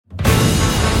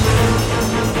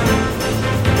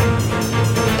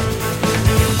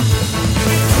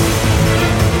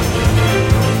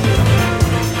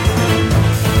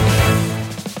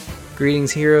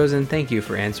Greetings, heroes, and thank you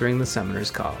for answering the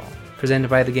Summoner's Call. Presented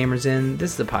by The Gamers Inn,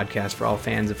 this is a podcast for all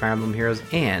fans of Fire Emblem Heroes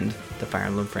and the Fire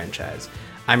Emblem franchise.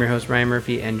 I'm your host, Ryan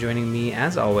Murphy, and joining me,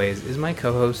 as always, is my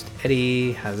co-host,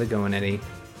 Eddie. How's it going, Eddie?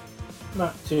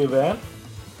 Not too bad.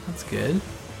 That's good.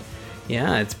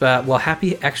 Yeah, it's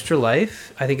happy Extra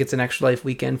Life. I think it's an Extra Life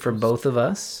weekend for both of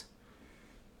us.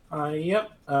 Yep.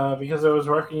 Because I was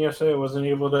working yesterday, I wasn't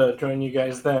able to join you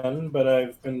guys then, but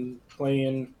I've been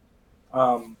playing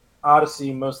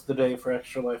Odyssey most of the day for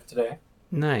Extra Life today.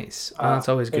 Nice. That's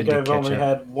always good to catch up. I've only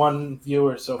had one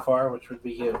viewer so far, which would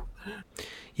be you.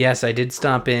 Yes, I did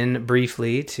stop in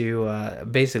briefly to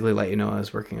basically let you know I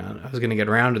was working on it. I was going to get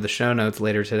around to the show notes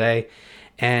later today.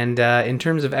 And in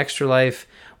terms of Extra Life,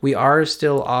 we are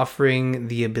still offering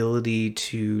the ability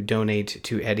to donate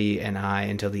to Eddie and I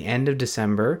until the end of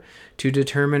December to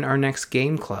determine our next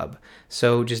game club.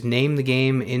 So just name the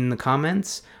game in the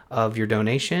comments of your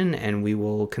donation and we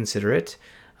will consider it.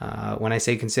 When I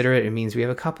say consider it, it means we have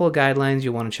a couple of guidelines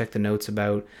you'll want to check the notes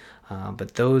about.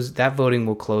 But that voting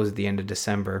will close at the end of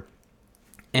December.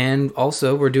 And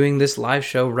also, we're doing this live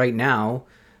show right now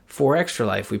for Extra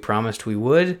Life. We promised we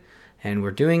would, and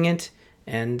we're doing it.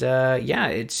 And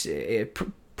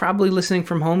probably listening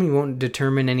from home, you won't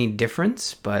determine any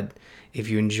difference. But if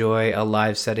you enjoy a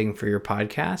live setting for your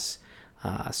podcasts,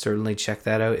 certainly check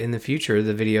that out in the future.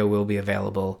 The video will be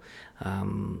available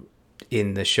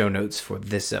in the show notes for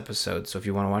this episode. So if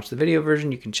you want to watch the video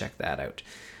version, you can check that out.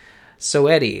 So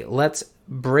Eddie, let's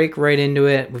break right into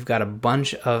it. We've got a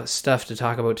bunch of stuff to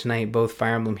talk about tonight, both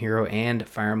Fire Emblem Hero and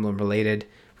Fire Emblem related.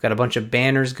 We've got a bunch of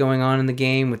banners going on in the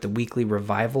game with the weekly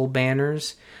revival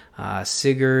banners.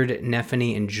 Sigurd,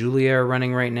 Nephany, and Julia are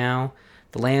running right now.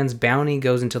 The Land's Bounty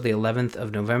goes until the 11th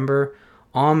of November.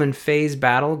 And Faye's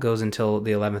Battle goes until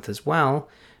the 11th as well.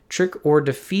 Trick or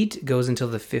Defeat goes until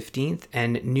the 15th.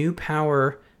 And New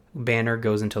Power banner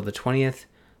goes until the 20th.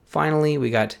 Finally,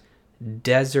 we got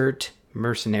Desert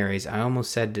Mercenaries. I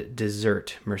almost said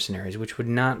Desert Mercenaries, which would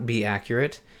not be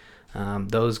accurate.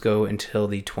 Those go until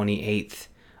the 28th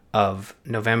of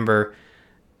November.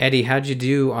 Eddie, how'd you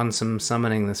do on some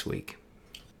summoning this week?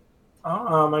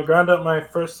 I ground up my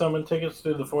first summon tickets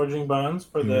through the Forging Bonds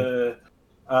for the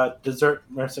Desert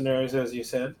Mercenaries, as you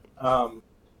said. I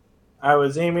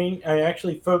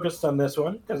actually focused on this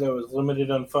one because I was limited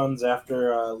on funds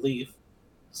after Leaf.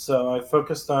 So I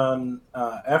focused on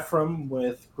Ephraim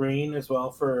with green as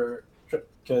well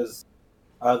because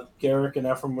Garrick and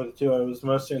Ephraim were the two I was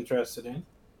most interested in.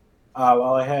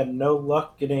 While I had no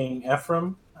luck getting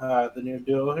Ephraim, the new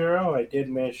dual hero, I did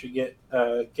manage to get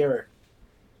Garrick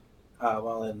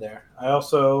while in there. I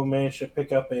also managed to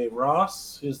pick up a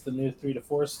Ross, who's the new 3 to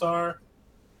 4 star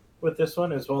with this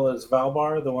one, as well as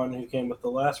Valbar, the one who came with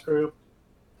the last group,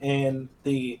 and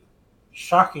the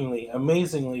shockingly,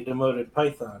 amazingly demoted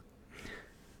Python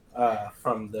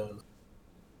from those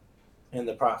in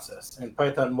the process. And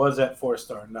Python was at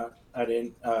 4-star. I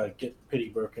didn't get pity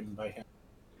broken by him,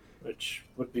 which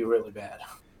would be really bad.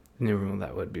 No,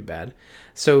 that would be bad.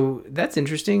 So that's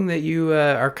interesting that you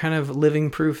are kind of living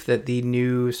proof that the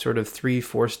new sort of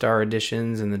 3-4-star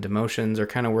additions and the demotions are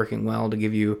kind of working well to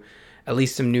give you at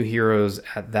least some new heroes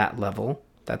at that level.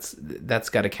 That's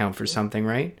got to count for something,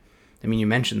 right? I mean, you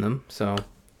mentioned them, so...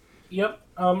 Yep.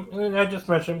 And I just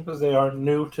mentioned because they are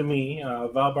new to me.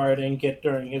 Valbar I didn't get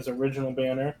during his original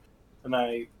banner.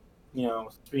 And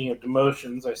speaking of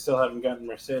demotions, I still haven't gotten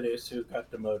Mercedes, who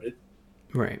got demoted.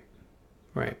 Right.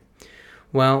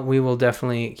 Well, we will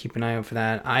definitely keep an eye out for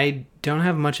that. I don't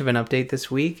have much of an update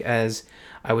this week, as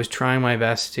I was trying my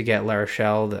best to get La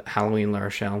Rochelle, the Halloween La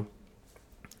Rochelle.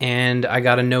 And I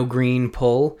got a no green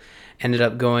pull. Ended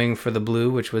up going for the blue,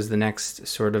 which was the next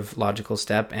sort of logical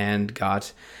step, and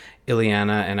got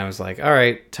Ileana, and I was like, all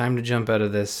right, time to jump out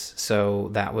of this. So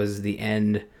that was the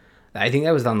end. I think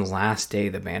that was on the last day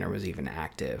the banner was even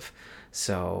active.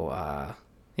 So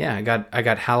I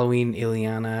got Halloween,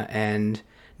 Ileana, and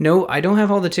no, I don't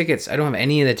have all the tickets. I don't have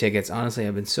any of the tickets. Honestly,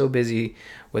 I've been so busy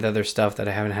with other stuff that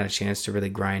I haven't had a chance to really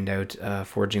grind out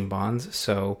Forging Bonds.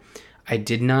 So I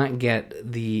did not get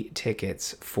the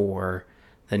tickets for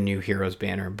the new Heroes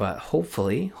banner, but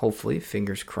hopefully,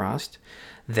 fingers crossed,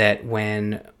 that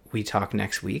when we talk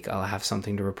next week, I'll have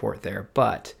something to report there.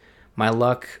 But my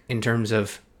luck in terms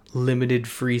of limited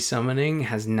free summoning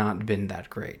has not been that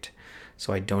great,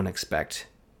 so I don't expect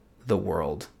the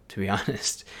world, to be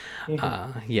honest.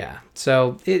 Mm-hmm.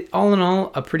 So all in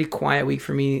all, a pretty quiet week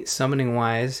for me summoning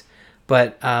wise,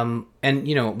 but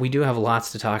we do have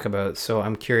lots to talk about, so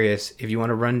I'm curious if you want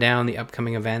to run down the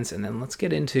upcoming events, and then let's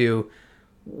get into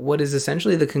what is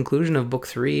essentially the conclusion of Book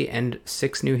 3 and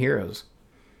 6 new heroes.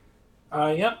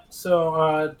 Yep.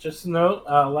 So just a note,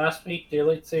 last week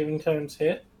daylight saving times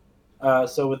hit.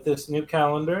 So with this new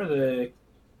calendar, the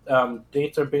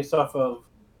dates are based off of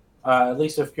at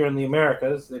least if you're in the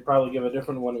Americas, they probably give a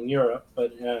different one in Europe.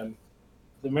 But the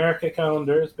America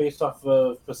calendar is based off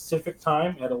of Pacific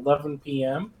time at 11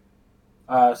 p.m.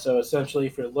 So essentially,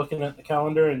 if you're looking at the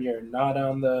calendar and you're not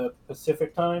on the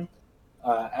Pacific time,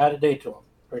 add a day to them,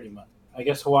 pretty much. I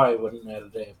guess Hawaii wouldn't add a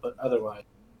day, but otherwise,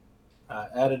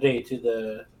 add a day to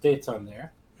the dates on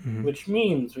there. Mm-hmm. Which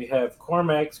means we have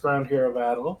Cormac's Ground Hero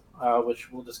Battle,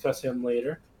 which we'll discuss him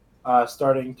later,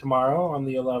 starting tomorrow on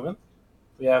the 11th.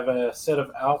 We have a set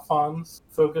of Alphonse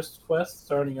focused quests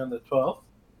starting on the 12th.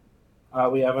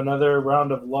 We have another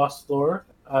round of Lost Lore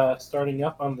starting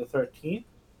up on the 13th,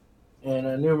 and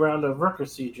a new round of Worker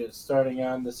Sieges starting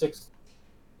on the 6th.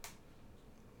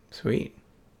 Sweet.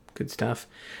 Good stuff.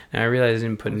 Now, I realize I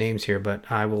didn't put names here, but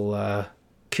I will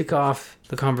kick off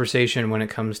the conversation when it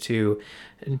comes to...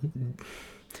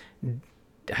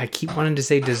 I keep wanting to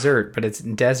say dessert, but it's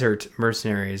Desert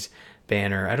Mercenaries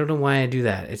banner. I don't know why I do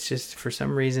that. It's just, for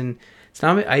some reason... It's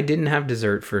not. I didn't have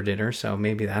dessert for dinner, so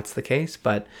maybe that's the case.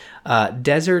 But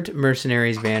Desert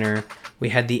Mercenaries banner, we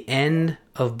had the end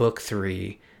of book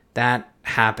 3. That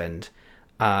happened.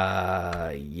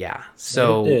 Yeah.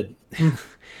 So it did.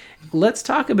 Let's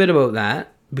talk a bit about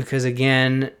that, because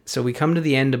again, so we come to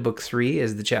the end of book 3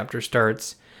 as the chapter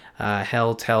starts.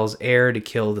 Hel tells Air to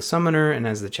kill the summoner, and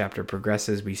as the chapter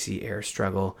progresses, we see Air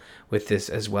struggle with this,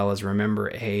 as well as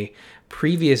remember a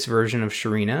previous version of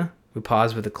Sharina. We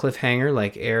pause with a cliffhanger,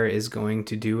 like Air is going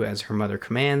to do as her mother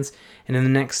commands, and in the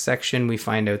next section, we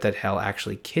find out that Hel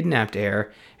actually kidnapped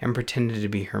Air and pretended to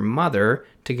be her mother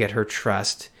to get her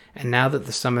trust. And now that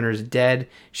the summoner is dead,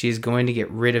 she is going to get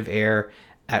rid of Air,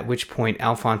 at which point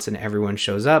Alphonse and everyone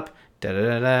shows up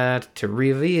to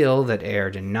reveal that Air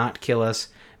did not kill us,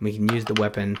 and we can use the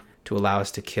weapon to allow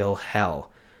us to kill Hel.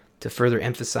 To further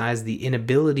emphasize the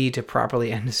inability to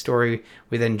properly end the story,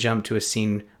 we then jump to a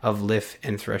scene of Lif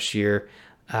and Thrushir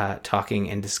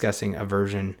talking and discussing a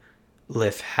vision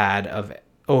Lif had of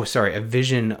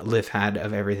everything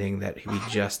that we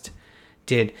just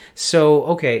did. So,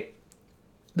 okay,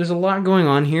 there's a lot going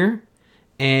on here,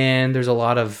 and there's a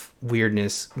lot of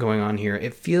weirdness going on here.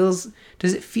 Does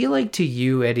it feel like to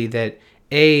you, Eddie, that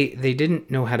A, they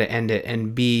didn't know how to end it,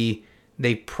 and B,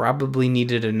 they probably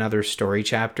needed another story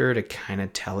chapter to kind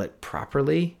of tell it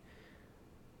properly?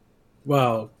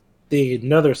 Well, the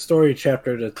another story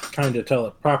chapter to kind of tell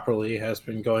it properly has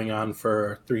been going on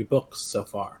for 3 books so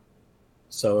far.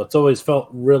 So it's always felt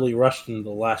really rushed into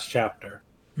the last chapter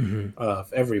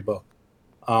of every book.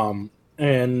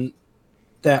 And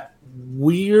that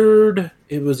weird,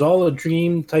 it was all a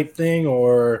dream type thing,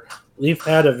 or Leaf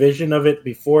had a vision of it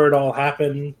before it all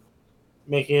happened,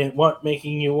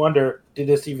 making you wonder, did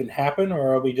this even happen,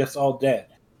 or are we just all dead?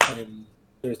 And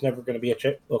there's never going to be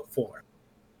a book 4.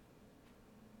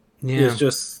 Yeah. It's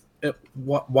just,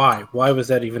 why? Why was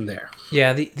that even there?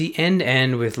 Yeah, the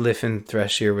end with Lif and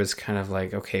Thrushir was kind of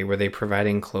like, okay, were they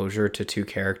providing closure to 2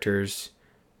 characters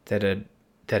that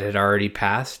had already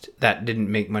passed? That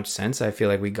didn't make much sense. I feel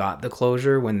like we got the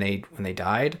closure when they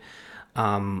died.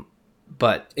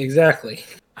 But exactly.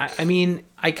 I mean,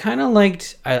 I kind of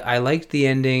liked the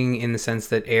ending in the sense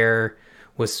that Air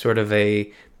was sort of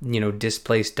a,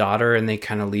 displaced daughter, and they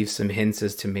kind of leave some hints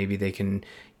as to maybe they can,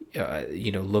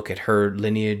 look at her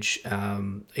lineage,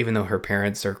 even though her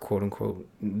parents are quote unquote,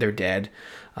 they're dead.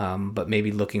 But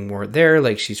maybe looking more there,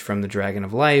 like she's from the Dragon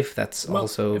of Life. That's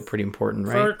also pretty important,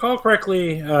 right? If I recall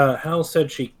correctly, Hel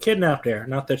said she kidnapped Air,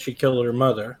 not that she killed her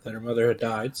mother, that her mother had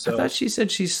died. So I thought she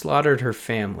said she slaughtered her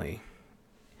family.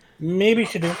 Maybe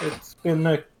she did. It's been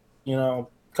a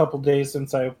couple days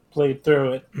since I played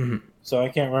through it, so I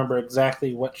can't remember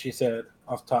exactly what she said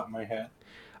off the top of my head.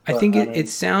 I think it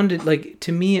sounded like,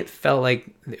 to me, it felt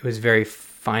like it was very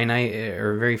finite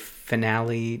or very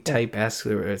finale type-esque.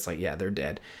 It's like, yeah, they're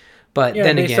dead. But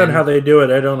then based again, on how they do it,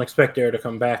 I don't expect Air to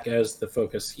come back as the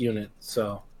focus unit.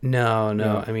 So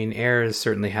no. I mean, Air has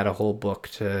certainly had a whole book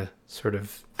to sort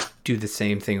of do the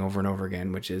same thing over and over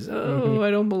again, which is, I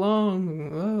don't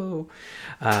belong.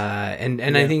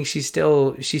 And I think she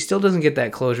still doesn't get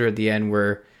that closure at the end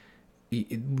where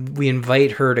we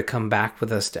invite her to come back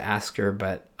with us to ask her,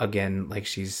 but again, like,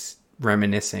 she's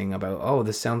reminiscing about,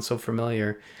 this sounds so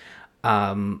familiar.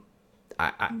 I mean,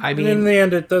 in the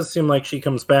end, it does seem like she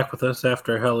comes back with us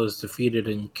after Hel is defeated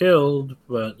and killed,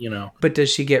 but But does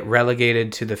she get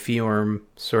relegated to the Fjorm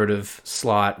sort of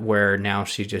slot where now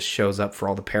she just shows up for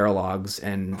all the paralogs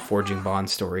and Forging Bond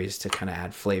stories to kind of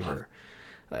add flavor?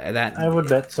 I would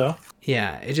bet so.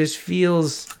 Yeah, it just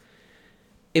feels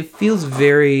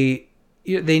very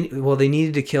they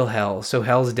needed to kill Hel, so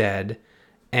Hel's dead,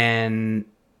 and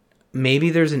maybe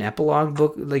there's an epilogue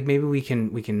book. Like maybe we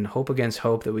can hope against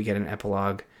hope that we get an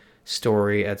epilogue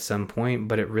story at some point,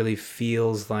 but it really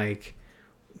feels like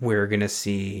we're gonna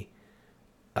see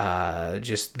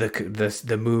just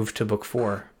the move to book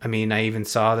 4. I mean, I even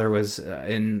saw there was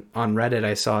on Reddit.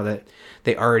 I saw that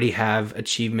they already have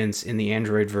achievements in the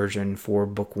Android version for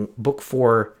book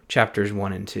 4 chapters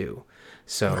 1 and 2.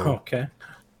 So Okay.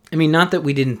 I mean, not that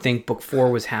we didn't think book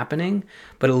 4 was happening,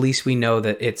 but at least we know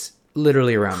that it's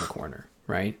literally around the corner,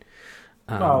 right?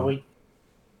 Well, we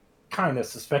kind of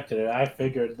suspected it. I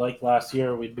figured like last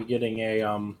year we'd be getting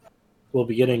we'll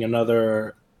be getting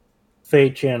another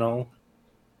Fate channel,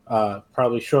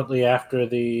 probably shortly after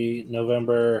the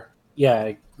November.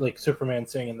 Yeah, like Superman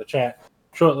saying in the chat,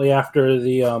 shortly after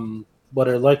the what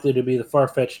are likely to be the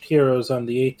Far-Fetched Heroes on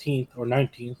the 18th or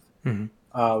 19th.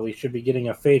 Mm-hmm. We should be getting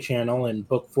a Fate channel, and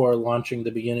book 4 launching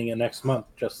the beginning of next month,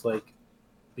 just like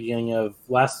beginning of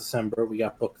last December we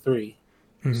got book 3.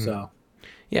 Mm-hmm. So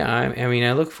yeah, I mean,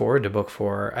 I look forward to book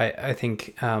 4. I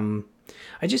think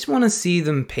I just want to see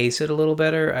them pace it a little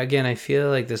better. Again, I feel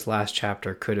like this last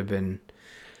chapter could have been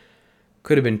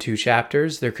 2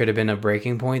 chapters. There could have been a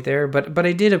breaking point there, but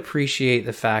I did appreciate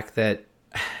the fact that,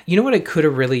 you know what I could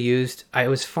have really used? I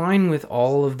was fine with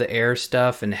all of the air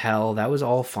stuff and Hel. That was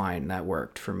all fine. That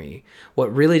worked for me.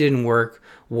 What really didn't work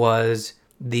was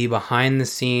the behind the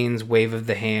scenes wave of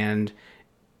the hand.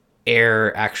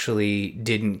 Air actually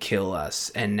didn't kill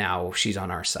us and now she's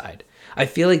on our side. I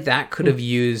feel like that could have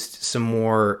used some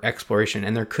more exploration,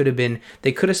 and they could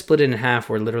have split it in half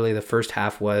where literally the first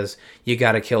half was you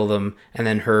got to kill them, and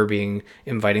then her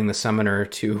inviting the summoner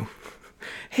to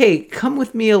hey, come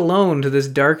with me alone to this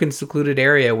dark and secluded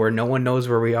area where no one knows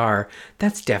where we are.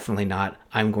 That's definitely not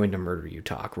I'm going to murder you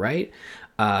talk, right?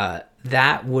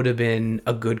 That would have been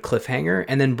a good cliffhanger,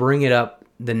 and then bring it up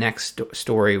the next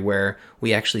story where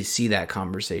we actually see that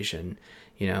conversation,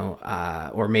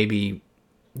 or maybe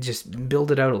just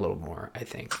build it out a little more, I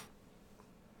think.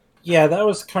 yeah, that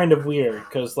was kind of weird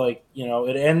because, like,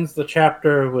 it ends the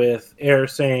chapter with Air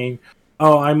saying,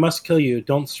 "Oh, I must kill you.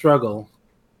 Don't struggle,"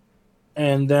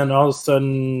 and then all of a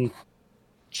sudden,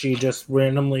 she just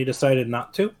randomly decided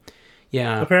not to.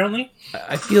 Yeah, Apparently,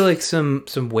 I feel like some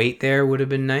weight there would have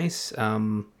been nice.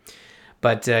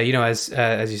 But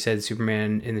as you said,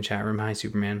 Superman in the chat room. Hi,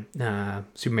 Superman.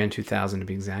 Superman 2000 to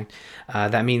be exact.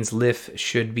 That means Lif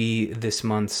should be this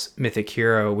month's Mythic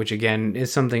Hero, which again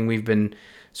is something we've been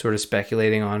sort of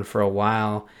speculating on for a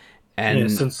while. And yeah,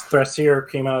 since Thrassier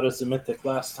came out as a mythic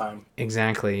last time.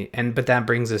 exactly. But that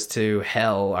brings us to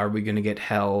Hel. Are we going to get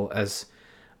Hel as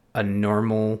a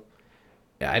normal?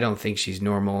 I don't think she's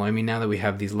normal. I mean, now that we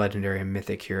have these legendary and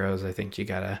mythic heroes, I think you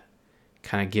gotta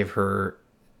kind of give her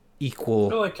equal. I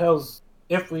feel like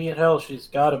if we get Hel, she's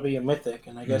got to be a mythic,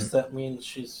 and I guess that means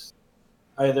she's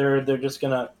either they're just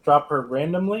gonna drop her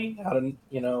randomly out of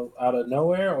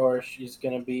nowhere, or she's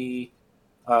gonna be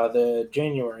the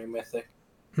January mythic.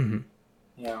 Mm-hmm.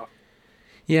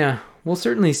 Yeah, we'll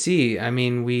certainly see. I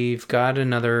mean, we've got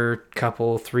another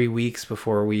 3 weeks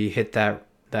before we hit that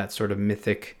sort of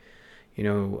mythic,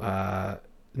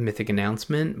 mythic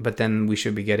announcement. But then we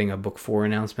should be getting a book 4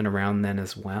 announcement around then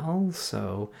as well.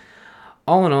 So,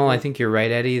 all in all, I think you're right,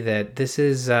 Eddie, that this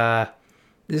is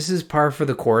par for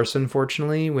the course,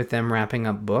 unfortunately, with them wrapping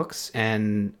up books.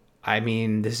 And I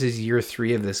mean, this is year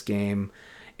 3 of this game.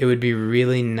 It would be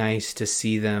really nice to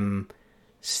see them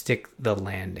stick the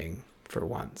landing for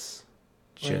once.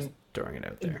 Just throwing it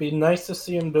out there. It'd be nice to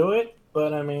see them do it,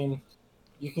 but I mean,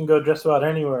 you can go just about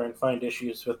anywhere and find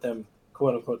issues with them,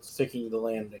 quote unquote, sticking the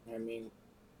landing. I mean,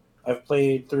 I've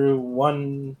played through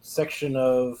one section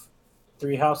of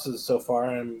 3 houses so far,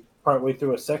 and I'm partway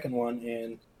through a second one,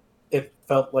 and it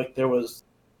felt like there was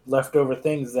leftover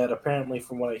things that apparently,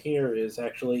 from what I hear, is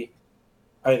actually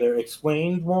either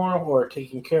explained more or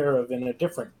taken care of in a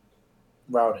different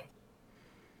routing.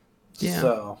 Yeah.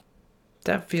 So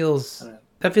that feels a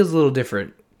little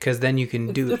different, because then you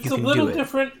can do it. It's a little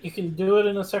different. You can do it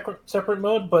in a separate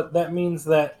mode, but that means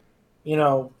that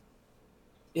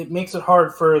it makes it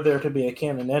hard for there to be a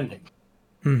canon ending.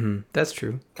 Mm-hmm. That's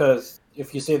true. Because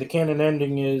if you say the canon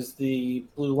ending is the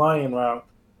Blue Lion route,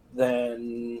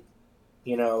 then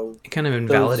it kind of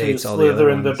invalidates all the other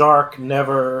ones. Those who slither in the dark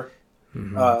never.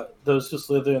 Those who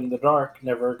slither in the dark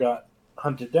never got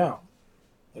hunted down.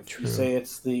 If you say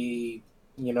it's the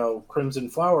Crimson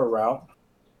Flower route,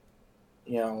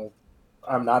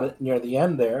 I'm not near the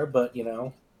end there, but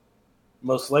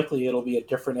most likely it'll be a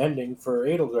different ending for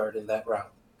Edelgard in that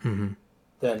route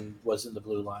than was in the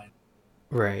Blue Line.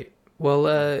 Right. Well,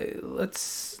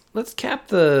 let's cap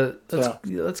the So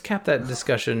let's cap that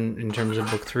discussion in terms of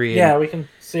book three. And yeah, we can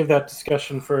save that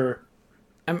discussion for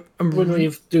when I'm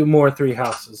we do more Three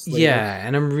Houses later. yeah,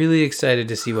 and I'm really excited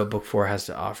to see what book four has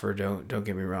to offer. Don't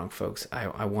get me wrong, folks.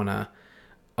 I wanna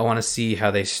see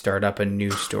how they start up a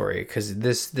new story, because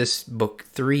this book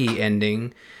three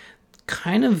ending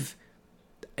kind of,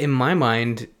 in my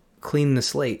mind, cleaned the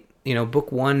slate. You know,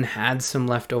 book one had some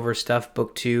leftover stuff,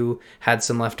 book two had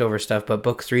some leftover stuff, but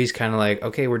book three is kind of like,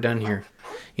 okay, we're done here.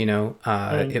 You know,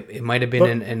 I mean, it might have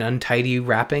been book an untidy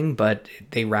wrapping, but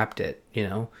they wrapped it, you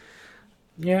know?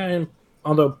 yeah, and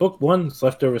although book one's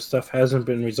leftover stuff hasn't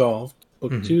been resolved,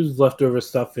 book Mm-hmm. two's leftover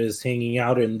stuff is hanging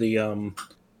out in the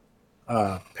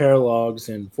paralogs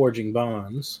and forging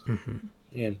bonds, Mm-hmm.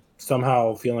 and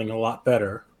somehow feeling a lot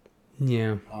better.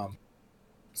 Yeah. Um,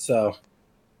 so,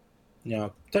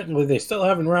 technically they still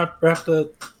haven't wrapped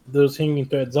those hanging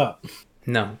threads up.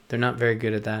 No, they're not very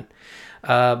good at that.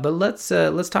 But let's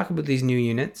talk about these new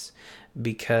units,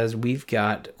 because we've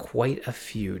got quite a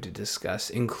few to discuss,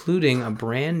 including a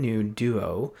brand new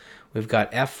duo. We've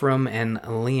got Ephraim and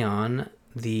Leon,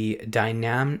 the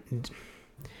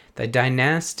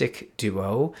dynastic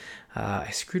duo. I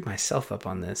screwed myself up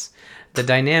on this. The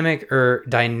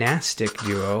dynastic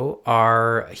duo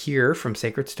are here from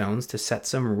Sacred Stones to set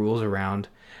some rules around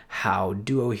how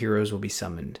duo heroes will be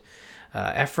summoned.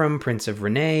 Ephraim, Prince of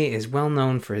Renee, is well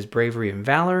known for his bravery and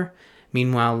valor.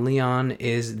 Meanwhile, Leon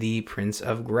is the Prince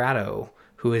of Grado,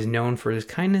 who is known for his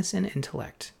kindness and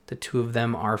intellect. The two of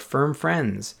them are firm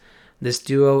friends. This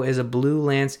duo is a blue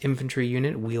lance infantry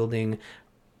unit wielding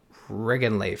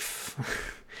Regenleif,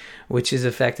 which is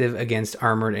effective against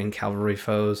armored and cavalry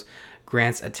foes,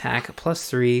 grants attack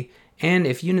 +3, and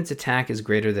if unit's attack is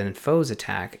greater than foe's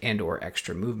attack and or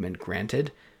extra movement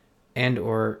granted, and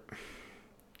or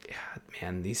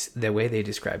man, the way they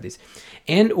describe these,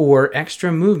 and or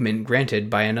extra movement granted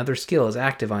by another skill is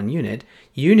active on unit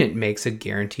makes a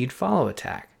guaranteed follow-up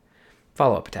attack.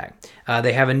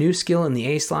 They have a new skill in the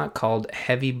A slot called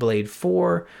Heavy Blade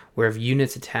 4, where if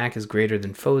unit's attack is greater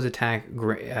than foe's attack,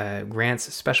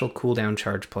 grants special cooldown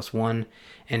charge +1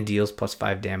 and deals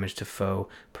 +5 damage to foe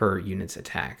per unit's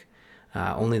attack.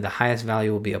 Only the highest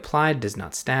value will be applied, does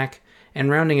not stack. And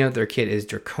rounding out their kit is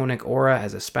Draconic Aura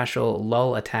as a special,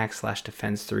 lull attack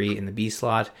 /defense 3 in the B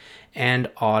slot, and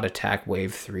odd attack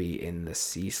wave 3 in the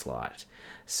C slot.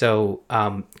 So,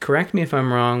 correct me if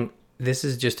I'm wrong, this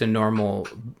is just a normal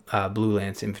Blue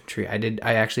Lance infantry.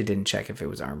 I actually didn't check if it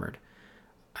was armored.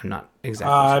 I'm not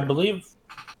exactly I sure. believe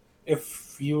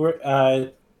if you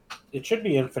were, it should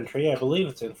be infantry. I believe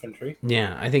it's infantry.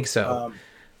 Yeah, I think so.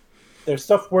 Their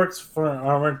stuff works for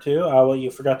armored too. What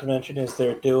you forgot to mention is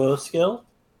their duo skill.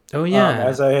 Oh, yeah.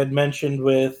 As I had mentioned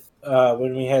with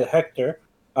when we had Hector,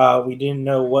 we didn't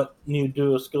know what new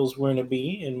duo skills were going to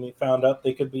be, and we found out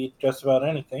they could be just about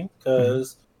anything,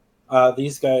 because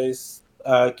these guys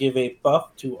give a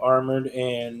buff to armored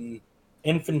and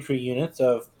infantry units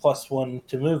of +1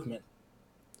 to movement.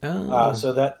 Oh,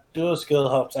 So that duo skill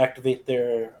helps activate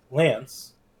their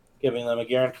lance, giving them a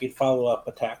guaranteed follow-up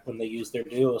attack when they use their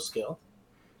duo skill.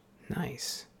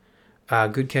 nice.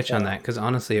 Good catch on So that, because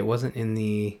honestly, it wasn't in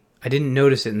the... I didn't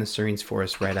notice it in the Serene's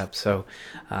Forest write-up, so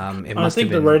it I must have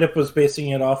think the been... write-up was basing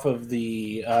it off of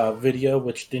the video,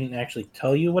 which didn't actually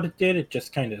tell you what it did. It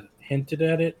just kind of hinted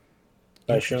at it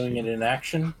by showing it in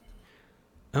action.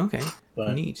 Okay,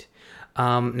 But neat.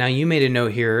 Now you made a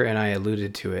note here, and I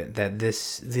alluded to it, that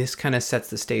this kind of sets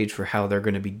the stage for how they're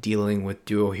going to be dealing with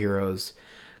duo heroes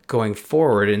going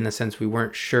forward. In the sense, we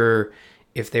weren't sure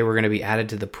if they were going to be added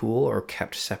to the pool or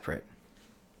kept separate.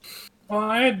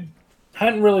 well,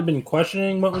 hadn't really been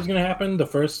questioning what was going to happen. The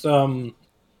first duo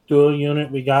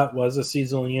unit we got was a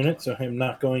seasonal unit, so him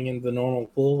not going into the normal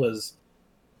pool was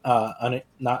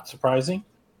not surprising.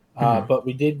 But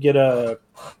we did get a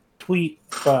tweet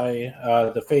by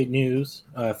the Fade News,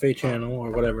 Fade Channel,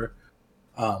 or whatever,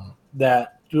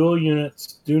 that dual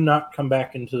units do not come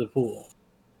back into the pool,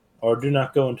 or do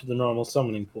not go into the normal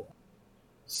summoning pool.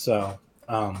 So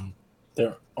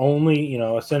they're only,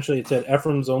 essentially it said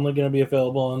Ephraim's only going to be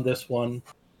available on this one,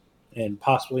 and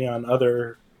possibly on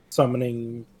other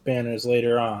summoning banners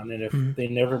later on. And if they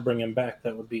never bring him back,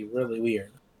 that would be really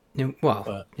weird. Yeah, well,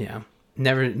 But yeah.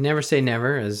 Never say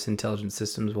never, as intelligent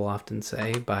systems will often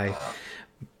say, by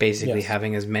basically yes.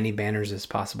 having as many banners as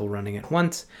possible running at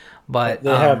once. But They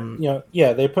have,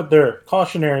 they put their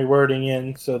cautionary wording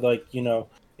in, so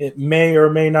it may or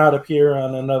may not appear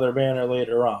on another banner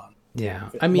later on. yeah,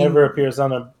 If it I mean, never appears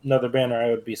on another banner, I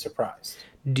would be surprised.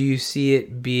 do you see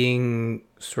it being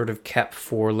sort of kept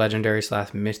for legendary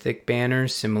 / mythic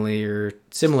banners,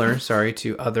 similar, sorry,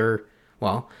 to other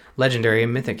well, legendary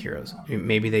and mythic heroes.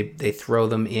 Maybe they throw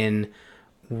them in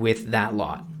with that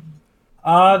lot.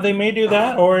 They may do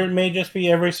that, or it may just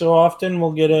be every so often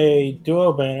we'll get a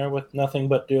duo banner with nothing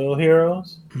but duo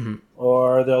heroes,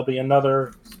 or there'll be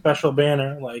another special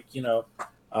banner like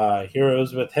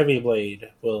heroes with heavy blade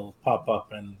will pop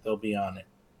up and they'll be on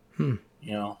it.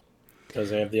 Because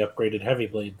they have the upgraded heavy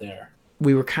blade there.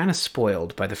 We were kind of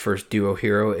spoiled by the first duo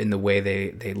hero in the way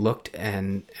they looked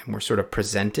and were sort of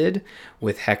presented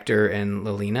with Hector and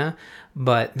Lilina.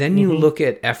 But then you look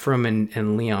at Ephraim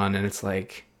and Leon, and it's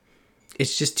like,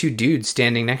 it's just two dudes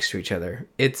standing next to each other.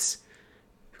 It's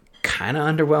kind of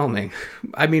underwhelming.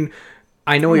 I mean,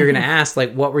 I know you're going to ask,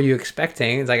 like, what were you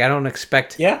expecting? It's like, I don't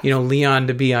expect, Leon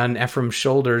to be on Ephraim's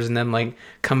shoulders and then, like,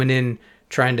 coming in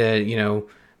trying to,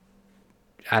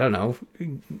 I don't know.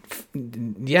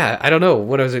 Yeah, I don't know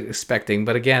what I was expecting.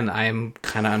 But again, I am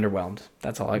kind of underwhelmed.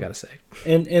 That's all I got to say.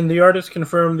 And the artist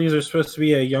confirmed these are supposed to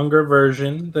be a younger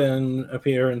version than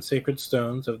appear in Sacred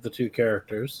Stones of the two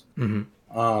characters.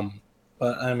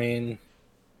 But, I mean,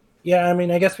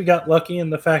 I guess we got lucky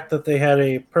in the fact that they had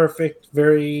a perfect,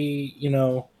 very,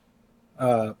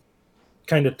 kind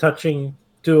of touching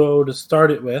duo to start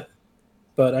it with.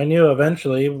 But I knew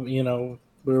eventually, we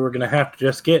were going to have to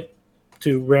just get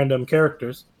to random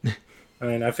characters. I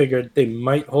mean, I figured they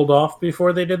might hold off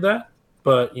before they did that.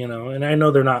 But, and I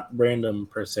know they're not random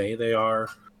per se. They are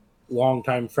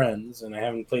longtime friends, and I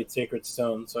haven't played Sacred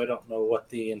Stone, so I don't know what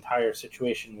the entire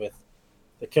situation with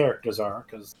the characters are,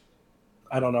 because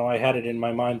I don't know. I had it in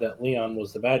my mind that Leon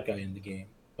was the bad guy in the game,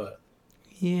 but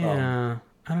yeah,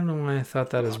 I don't know why I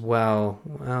thought that as well.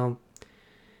 Well,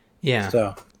 yeah.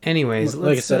 So, anyways,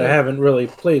 like I said, I haven't really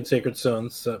played Sacred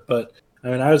Stones, but I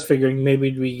mean, I was figuring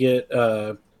maybe we get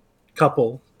a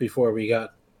couple before we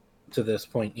got to this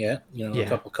point yet. A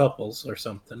couple couples or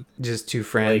something. Just two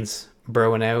friends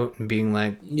broing out and being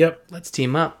like, "Yep, let's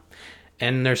team up,"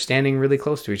 and they're standing really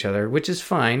close to each other, which is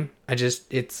fine.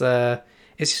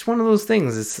 It's just one of those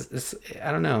things. It's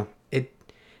I don't know.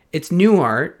 It's new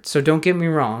art, so don't get me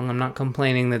wrong. I'm not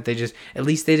complaining that at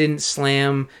least they didn't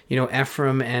slam,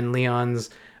 Ephraim and Leon's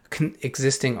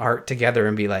existing art together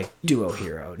and be like duo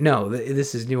hero. No,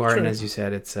 this is new art, and as you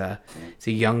said, it's a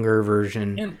younger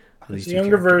version. It's a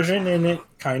younger version, and it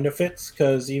kind of fits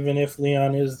because even if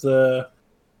Leon is the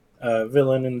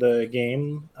villain in the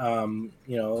game,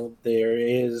 there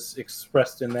is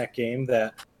expressed in that game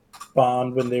that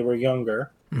bond when they were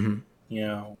younger.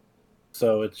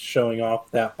 So it's showing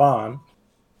off that bond.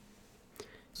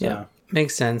 So. Yeah,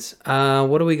 makes sense.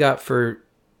 What do we got for?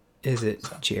 Is it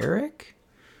Jarek?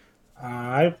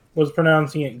 I was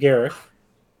pronouncing it Garrick.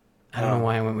 I don't know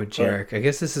why I went with Jarek. I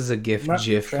guess this is a GIF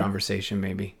conversation,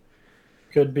 maybe.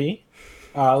 Could be.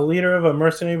 Leader of a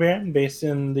mercenary band based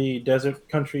in the desert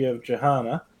country of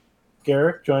Johanna,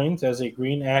 Garrick joins as a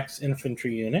Green Axe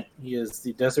infantry unit. He is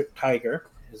the Desert Tiger,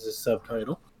 is his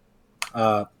subtitle.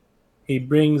 He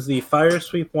brings the Fire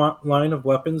Sweep line of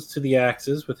weapons to the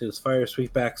axes with his Fire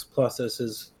Sweep Axe Plus as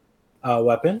his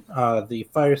weapon. The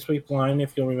Fire Sweep line,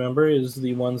 if you'll remember, is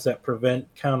the ones that prevent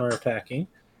counterattacking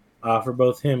for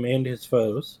both him and his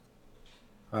foes.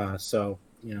 So,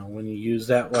 when you use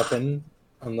that weapon,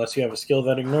 unless you have a skill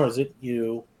that ignores it,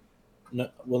 you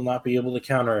will not be able to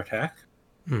counterattack.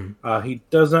 He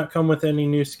does not come with any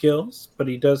new skills, but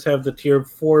he does have the Tier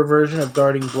 4 version of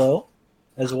Darting Blow,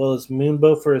 as well as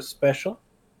Moonbow for his special,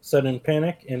 Sudden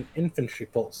Panic, and Infantry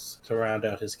Pulse to round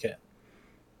out his kit.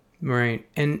 Right,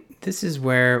 and this is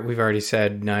where we've already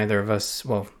said neither of us,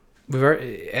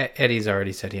 Eddie's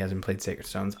already said he hasn't played Sacred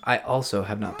Stones. I also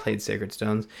have not played Sacred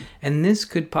Stones, and this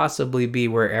could possibly be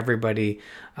where everybody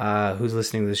who's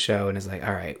listening to the show and is like,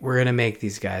 all right, we're going to make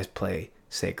these guys play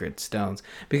Sacred Stones,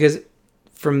 because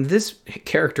from this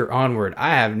character onward, I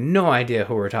have no idea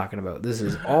who we're talking about. This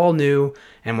is all new,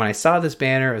 and when I saw this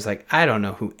banner, it was like, I don't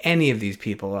know who any of these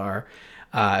people are,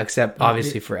 except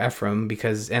obviously for Ephraim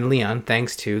and Leon,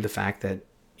 thanks to the fact that,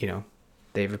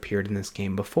 they've appeared in this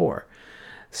game before.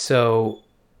 So,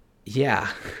 yeah,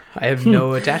 I have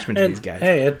no attachment to these guys.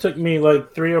 Hey, it took me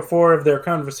like 3 or 4 of their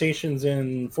conversations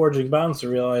in Forging Bonds to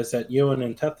realize that Ewan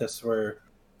and Tethys were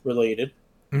related.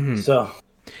 So...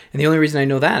 And the only reason I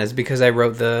know that is because I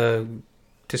wrote the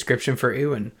description for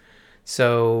Ewan.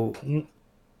 So,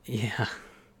 yeah.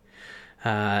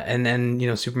 And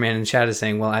then, Superman in chat is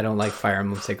saying, well, I don't like Fire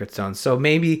Emblem Sacred Stones. So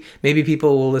maybe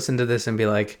people will listen to this and be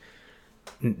like,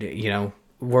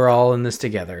 we're all in this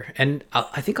together. And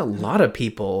I think a lot of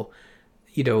people,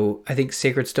 I think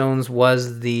Sacred Stones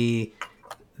was the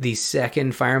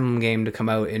second Fire Emblem game to come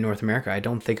out in North America. I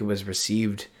don't think it was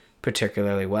received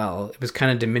particularly well. It was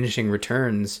kind of diminishing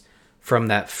returns from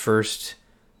that first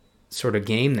sort of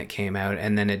game that came out,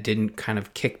 and then it didn't kind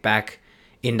of kick back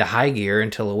into high gear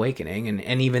until Awakening,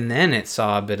 and even then it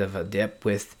saw a bit of a dip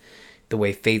with the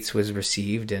way Fates was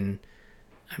received. And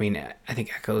I mean, I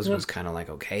think Echoes was kind of like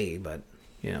okay, but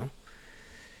yeah.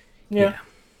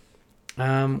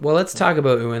 Well, let's talk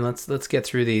about Ewan. Let's get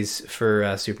through these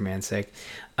for Superman's sake.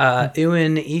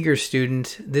 Ewan, eager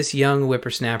student. This young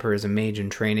whippersnapper is a mage in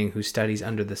training who studies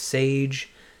under the sage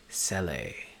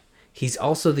Sele. He's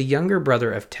also the younger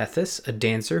brother of Tethys, a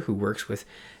dancer who works with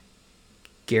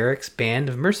Garrick's band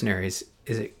of mercenaries.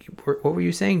 What were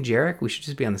you saying, Jarek? We should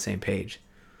just be on the same page.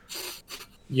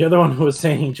 You're the one who was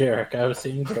saying Jarek. I was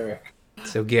saying Garrick.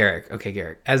 So Garrick. Okay,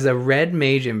 Garrick. As a red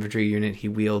mage infantry unit, he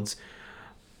wields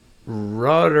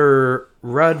Rod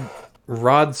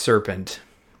Serpent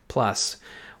Plus,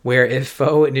 where if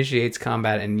foe initiates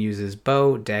combat and uses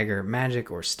bow, dagger,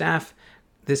 magic, or staff,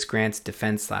 this grants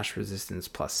defense/resistance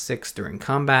 +6 during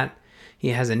combat. He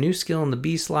has a new skill in the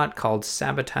B slot called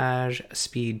Sabotage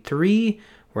Speed 3,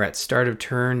 where at start of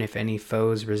turn, if any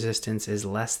foe's resistance is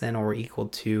less than or equal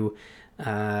to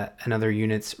another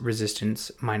unit's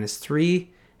resistance -3,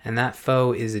 and that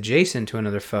foe is adjacent to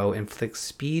another foe, inflicts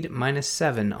speed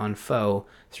 -7 on foe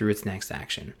through its next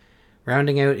action.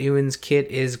 Rounding out Ewan's kit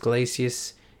is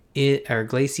Glacis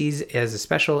as a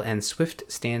special, and Swift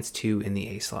Stance 2 in the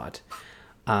A slot.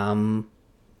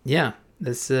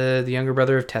 This the younger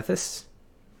brother of Tethys.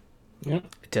 Yep.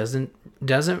 It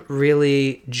doesn't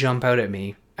really jump out at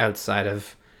me outside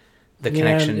of the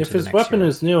connection. If to his the weapon unit.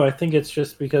 is new, I think it's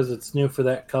just because it's new for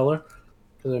that color.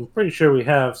 Because I'm pretty sure we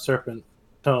have serpent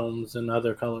tones in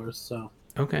other colors. So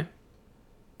Okay,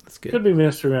 that's good. Could be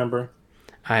misremember.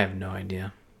 I have no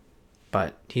idea,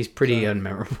 but he's pretty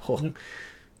unmemorable. Yep.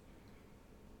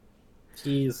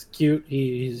 He's cute.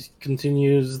 He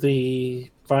continues the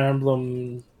Fire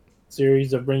Emblem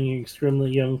series of bringing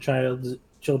extremely young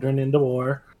children into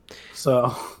war.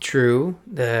 So True.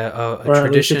 The or at least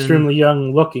tradition. extremely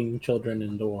young-looking children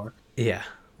into war. Yeah.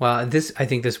 Well, I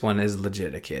think this one is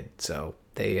legit a kid. So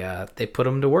they put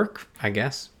him to work, I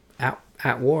guess,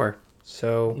 at war.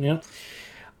 So Yeah,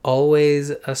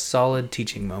 always a solid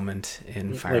teaching moment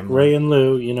in Fire like Emblem. Ray and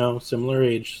Lou, similar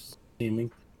age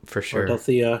seeming. For sure. Or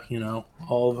Delthea,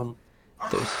 all of them.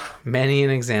 There's many an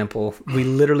example. We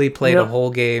literally played a whole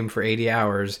game for 80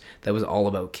 hours that was all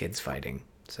about kids fighting.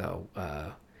 So,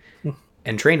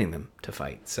 and training them to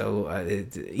fight. So,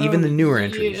 even the newer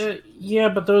entries. Yeah,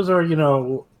 but those are,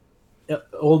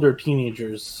 older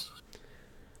teenagers.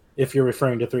 If you're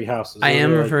referring to Three Houses. I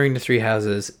am referring to Three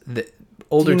Houses. The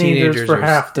older teenagers for are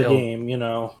half still, the game,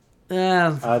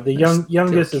 the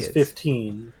youngest is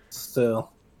 15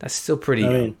 still. That's still pretty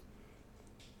I young. mean,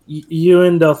 you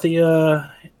and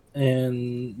Delthea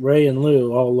and Ray and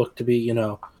Lou all look to be,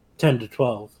 10 to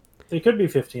 12. They could be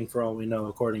 15 for all we know,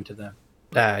 according to them.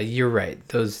 You're right.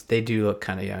 They do look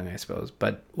kind of young, I suppose.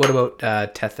 But what about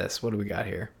Tethys? What do we got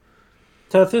here?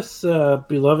 Tethys,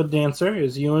 beloved dancer,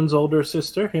 is Ewan's older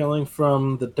sister, hailing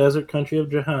from the desert country of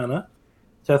Johanna.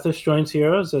 Tethys joins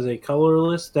Heroes as a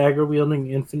colorless, dagger-wielding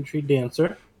infantry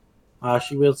dancer.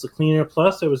 She wields the Cleaner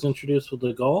Plus that was introduced with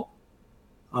the Gaul,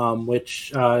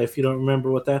 which, if you don't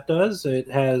remember what that does, it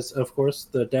has, of course,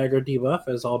 the dagger debuff,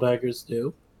 as all daggers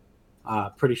do.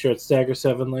 Pretty sure it's dagger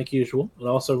 7 like usual. It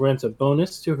also grants a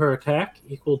bonus to her attack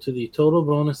equal to the total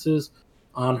bonuses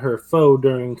on her foe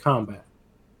during combat.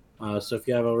 So if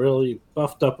you have a really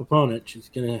buffed up opponent, she's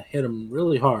going to hit them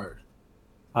really hard.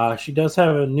 She does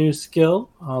have a new skill,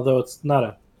 although it's not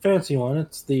a fancy one.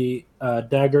 It's the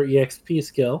Dagger EXP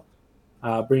skill,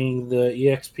 bringing the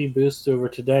EXP boost over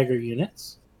to dagger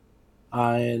units.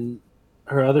 And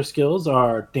her other skills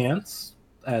are Dance,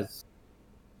 as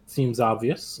seems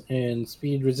obvious, and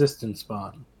Speed Resistance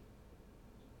Bond.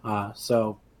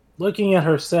 So looking at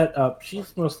her setup,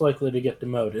 she's most likely to get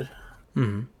demoted.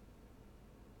 Mm-hmm.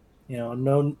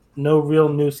 No real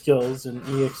new skills, and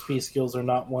EXP skills are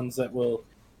not ones that will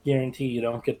guarantee you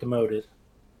don't get demoted.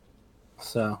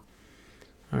 So,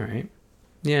 all right,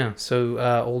 yeah. So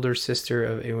older sister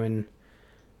of Ewan,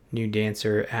 new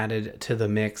dancer added to the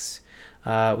mix.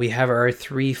 We have our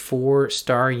 3-4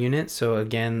 star unit. So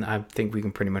again, I think we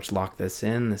can pretty much lock this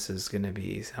in. This is going to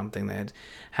be something that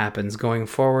happens going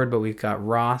forward. But we've got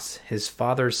Ross, his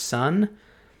father's son.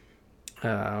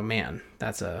 Man,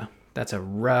 that's a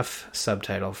rough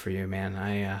subtitle for you,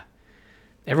 man.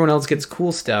 Everyone else gets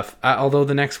cool stuff. Although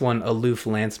the next one, Aloof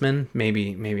Lanceman,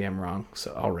 maybe I'm wrong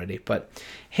already. But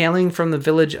hailing from the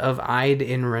village of Ide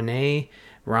in Renee,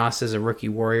 Ross is a rookie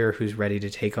warrior who's ready to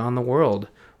take on the world.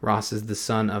 Ross is the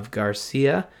son of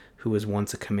Garcia, who was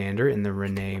once a commander in the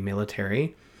Renee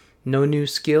military. No new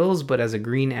skills, but as a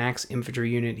Green Axe infantry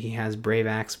unit, he has Brave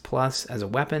Axe Plus as a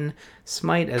weapon,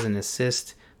 Smite as an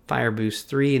assist, Fire Boost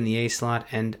 3 in the A slot,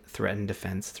 and Threaten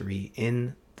Defense 3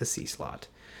 in the C slot.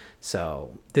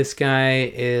 So this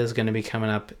guy is going to be coming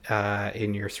up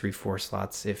in your 3-4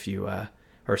 slots if you,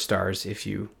 or stars if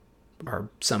you are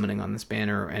summoning on this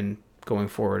banner and going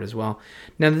forward as well.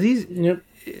 Now these,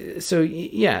 so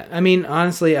yeah, I mean,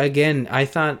 honestly, again, I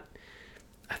thought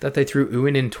they threw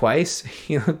Ewan in twice.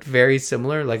 He looked very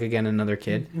similar, like again another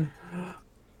kid.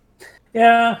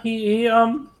 Yeah, he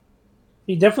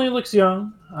definitely looks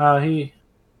young.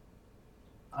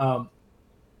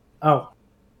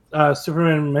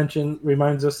 Superman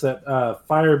reminds us that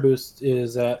Fire Boost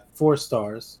is at 4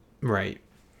 stars. Right.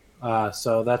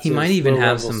 So that's he his might even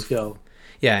have level some skill.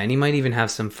 Yeah, and he might even have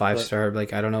some 5-star.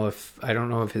 Like I don't know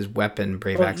if his weapon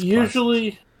Brave Axe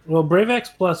usually, Plus. Brave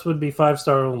Axe Plus would be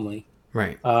 5-star only.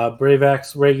 Right. Brave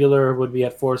Axe regular would be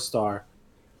at 4-star.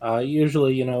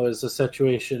 Usually, is a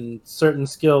situation. Certain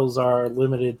skills are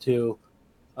limited to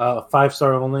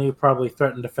 5-star only. Probably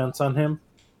Threaten Defense on him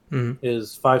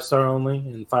is 5-star only,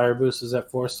 and Fire Boost is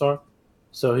at 4-star.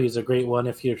 So he's a great one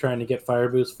if you're trying to get Fire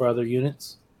Boost for other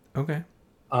units. Okay.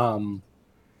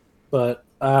 But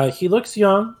he looks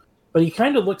young, but he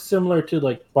kind of looks similar to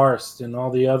like Barst and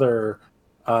all the other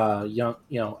young,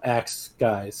 Axe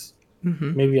guys.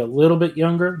 Mm-hmm. Maybe a little bit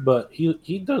younger, but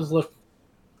he does look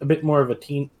a bit more of a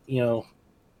teen,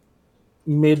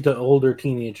 mid to older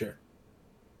teenager.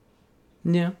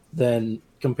 Yeah. Than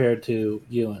compared to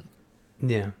Ewan.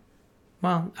 Yeah.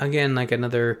 Well, again, like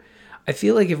another, I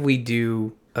feel like if we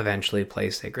do eventually play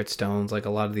Sacred Stones, like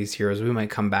a lot of these heroes, we might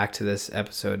come back to this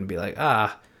episode and be like,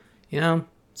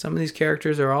 some of these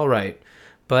characters are all right,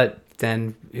 but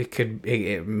then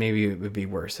maybe it would be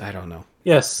worse. I don't know.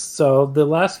 Yes. So the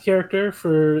last character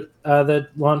for that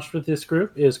launched with this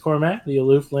group is Cormac, the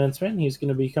Aloof Lanceman. He's going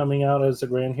to be coming out as a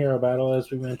Grand Hero Battle, as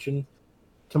we mentioned,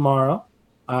 tomorrow.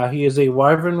 He is a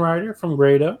Wyvern Rider from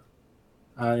Grado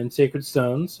in Sacred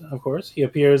Stones, of course. He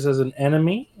appears as an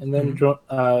enemy and then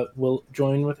will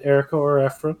join with Erica or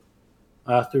Ephraim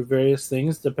through various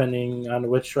things, depending on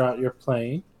which route you're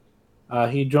playing.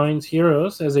 He joins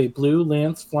Heroes as a blue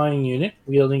lance flying unit,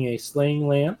 wielding a slaying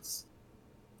lance,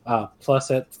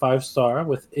 plus at 5-star,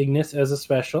 with Ignis as a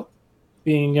special.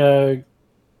 Being a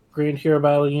Grand Hero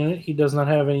Battle unit, he does not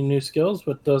have any new skills,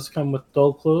 but does come with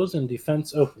Dull Close and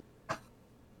Defense Open.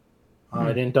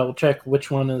 I didn't double check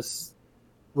which one is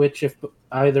which, if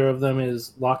either of them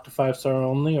is locked to 5-star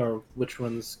only, or which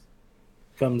one's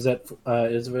comes at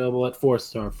is available at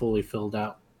 4-star, fully filled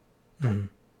out.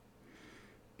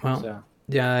 Well,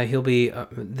 yeah, he'll be.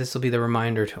 This will be the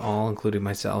reminder to all, including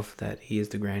myself, that he is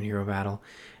the Grand Hero Battle,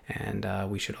 and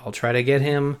we should all try to get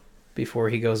him before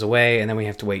he goes away, and then we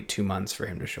have to wait 2 months for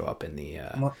him to show up in the...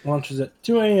 Launches at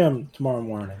 2 a.m. tomorrow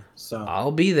morning, so...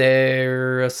 I'll be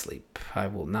there asleep. I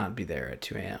will not be there at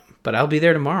 2 a.m., but I'll be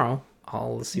there tomorrow.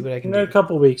 I'll see what I can do. A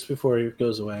couple weeks before he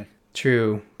goes away.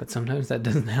 True, but sometimes that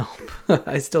doesn't help.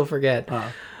 I still forget.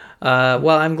 Well,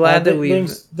 I'm glad that we...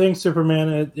 Thanks,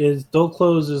 Superman. Dull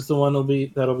Close is the one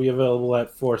that'll be available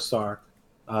at 4-star.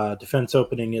 Defense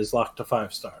Opening is locked to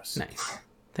 5 stars. Nice.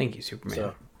 Thank you, Superman.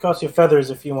 So, cost you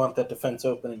feathers if you want that defense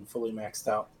opening fully maxed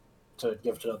out to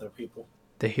give to other people.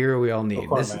 The hero we all need.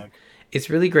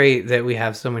 It's really great that we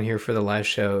have someone here for the live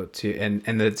show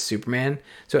and that's Superman.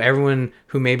 So everyone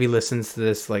who maybe listens to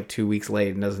this like 2 weeks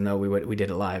late and doesn't know we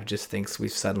did it live just thinks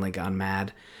we've suddenly gone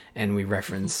mad and we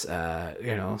reference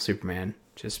Superman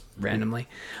just randomly.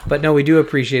 But no, we do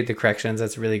appreciate the corrections.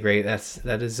 That's really great.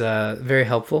 That is very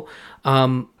helpful.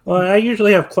 Well, I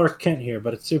usually have Clark Kent here,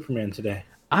 but it's Superman today.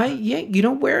 I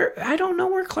don't know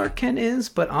where Clark Kent is,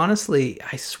 but honestly,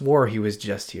 I swore he was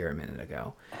just here a minute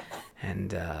ago. And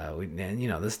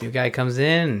this new guy comes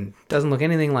in and doesn't look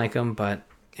anything like him, but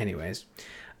anyways.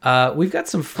 We've got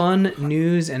some fun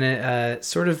news and a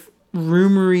sort of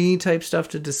rumory type stuff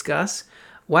to discuss.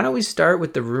 Why don't we start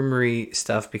with the rumory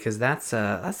stuff, because that's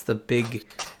the big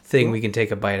thing we can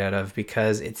take a bite out of,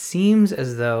 because it seems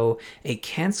as though a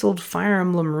canceled Fire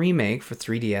Emblem remake for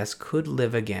 3DS could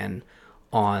live again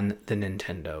on the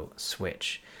Nintendo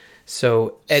Switch.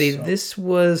 So, Eddie, this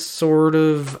was sort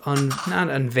of not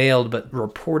unveiled, but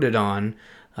reported on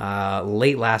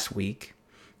late last week.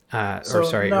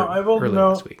 Early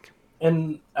last week.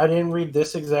 And I didn't read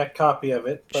this exact copy of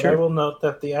it, but I will note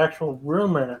that the actual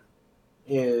rumor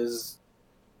is,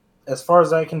 as far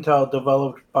as I can tell,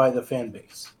 developed by the fan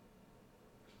base.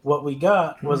 What we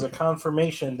got was a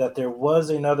confirmation that there was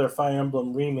another Fire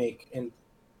Emblem remake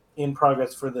in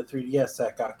progress for the 3DS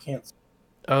that got canceled.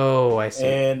 Oh, I see.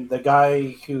 And the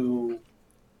guy who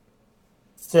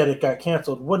said it got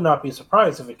canceled would not be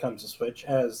surprised if it comes to Switch,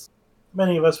 as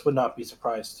many of us would not be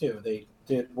surprised too. They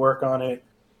did work on it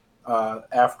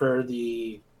after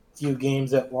the few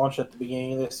games that launched at the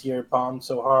beginning of this year bombed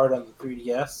so hard on the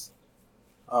 3DS.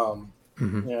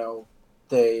 Mm-hmm. You know,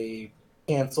 they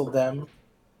canceled them,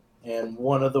 and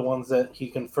one of the ones that he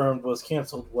confirmed was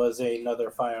canceled was another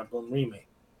Fire Emblem remake.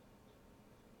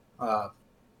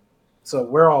 So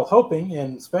we're all hoping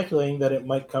and speculating that it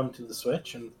might come to the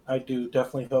Switch, and I do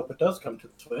definitely hope it does come to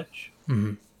the Switch,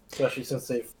 Mm-hmm. especially since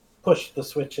they've pushed the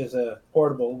Switch as a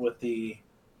portable with the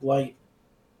Lite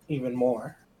even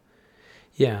more.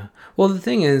 Yeah. Well, the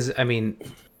thing is, I mean,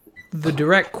 the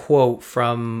direct quote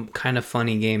from Kind of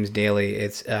Funny Games Daily,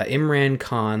 it's Imran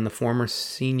Khan, the former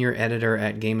senior editor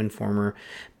at Game Informer.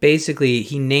 Basically,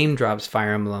 he name drops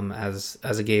Fire Emblem as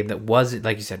a game that was,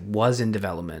 like you said, was in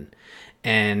development.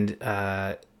 And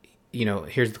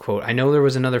here's the quote: "I know there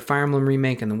was another Fire Emblem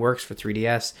remake in the works for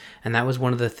 3DS, and that was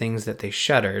one of the things that they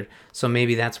shuttered. So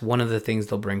maybe that's one of the things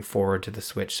they'll bring forward to the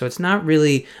Switch." So it's not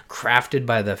really crafted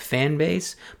by the fan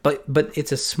base, but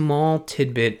it's a small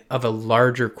tidbit of a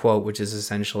larger quote, which is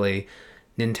essentially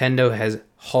Nintendo has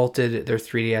halted their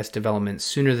 3DS development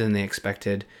sooner than they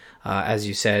expected. As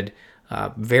you said,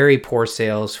 very poor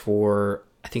sales for,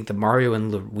 I think, the Mario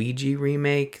and Luigi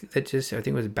remake I think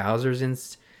it was Bowser's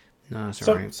No, that's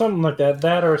not right. Something like that.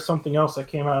 That or something else that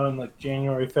came out in like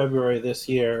January, February this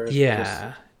year.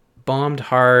 Yeah. Bombed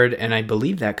hard, and I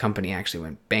believe that company actually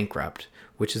went bankrupt,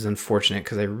 which is unfortunate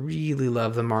because I really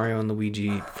love the Mario and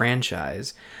Luigi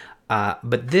franchise.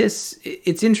 But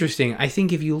it's interesting. I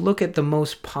think if you look at the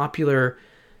most popular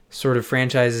sort of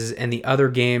franchises and the other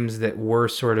games that were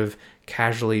sort of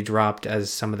casually dropped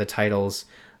as some of the titles,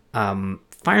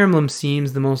 Fire Emblem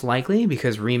seems the most likely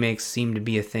because remakes seem to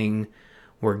be a thing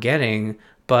we're getting.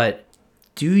 But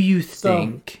do you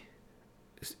think...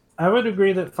 I would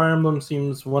agree that Fire Emblem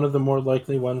seems one of the more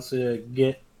likely ones to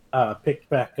get picked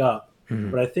back up.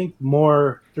 Mm-hmm. But I think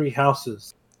more Three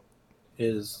Houses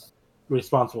is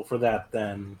responsible for that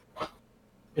than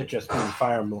it just being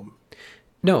Fire Emblem.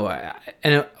 No,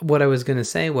 and what I was going to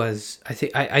say was,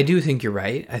 I do think you're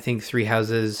right. I think Three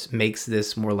Houses makes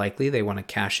this more likely. They want to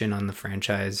cash in on the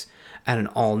franchise at an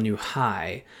all-new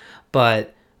high.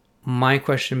 But my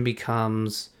question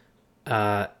becomes,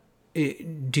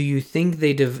 do you think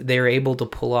they're able to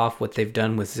pull off what they've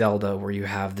done with Zelda, where you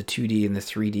have the 2D and the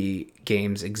 3D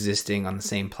games existing on the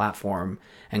same platform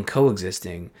and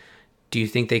coexisting? Do you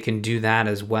think they can do that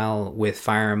as well with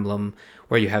Fire Emblem,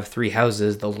 where you have Three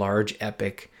Houses, the large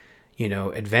epic,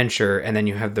 adventure, and then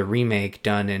you have the remake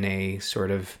done in a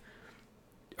sort of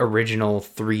original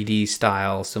 3D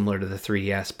style, similar to the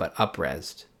 3DS, but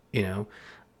up-resed,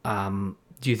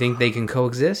 do you think they can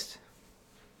coexist?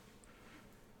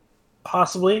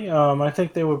 Possibly. I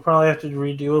think they would probably have to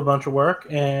redo a bunch of work,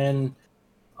 and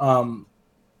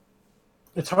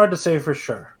it's hard to say for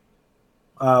sure.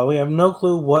 We have no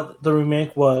clue what the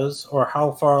remake was or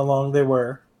how far along they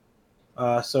were.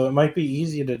 So it might be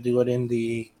easy to do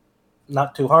it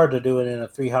not too hard to do it in a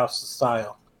Three Houses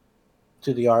style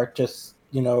to the art. Just,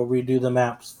 redo the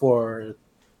maps for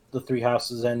the Three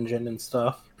Houses engine and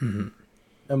stuff. Mm-hmm.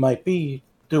 It might be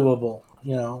doable.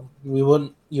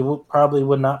 You probably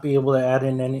would not be able to add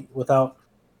in any without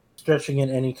stretching in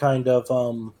any kind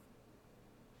of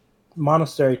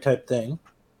monastery type thing.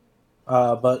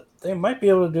 But they might be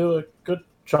able to do a good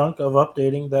chunk of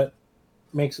updating that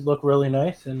makes it look really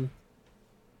nice and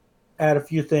add a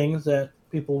few things that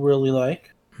people really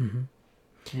like.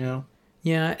 Mm-hmm.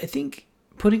 Yeah, I think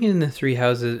putting it in the Three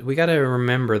Houses, we got to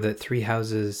remember that Three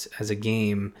Houses as a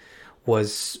game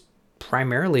was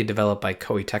primarily developed by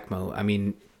Koei Tecmo. I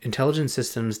mean, Intelligent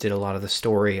Systems did a lot of the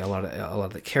story, a lot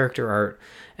of the character art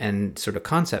and sort of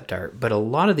concept art, but a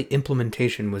lot of the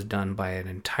implementation was done by an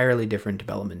entirely different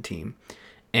development team.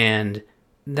 And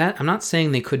that, I'm not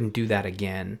saying they couldn't do that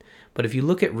again, but if you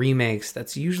look at remakes,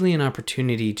 that's usually an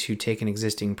opportunity to take an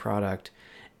existing product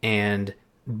and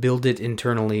build it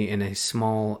internally in a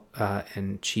small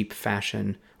and cheap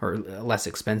fashion, or less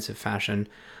expensive fashion.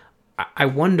 I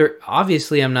wonder,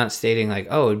 obviously I'm not stating like,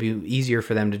 oh, it'd be easier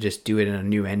for them to just do it in a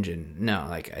new engine. No,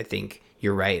 like, I think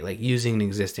you're right. Like, using an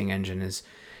existing engine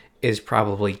is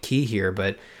probably key here.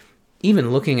 But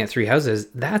even looking at Three Houses,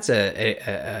 that's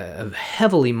a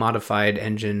heavily modified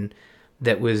engine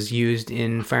that was used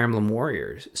in Fire Emblem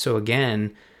Warriors. So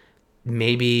again,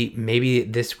 maybe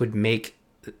this would make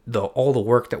all the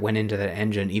work that went into that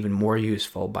engine even more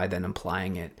useful by then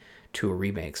applying it to a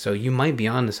remake. So you might be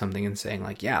onto something and saying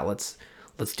like, yeah, let's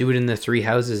do it in the Three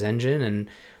Houses engine and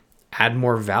add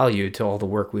more value to all the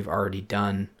work we've already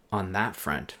done on that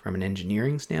front from an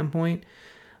engineering standpoint.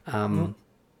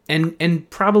 and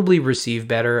probably receive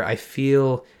better. I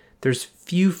feel there's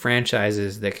few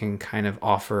franchises that can kind of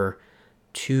offer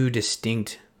two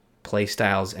distinct play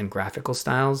styles and graphical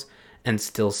styles and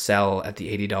still sell at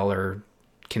the $80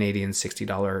 Canadian,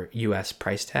 $60 US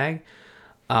price tag.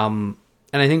 And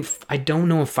I think I don't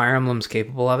know if Fire Emblem's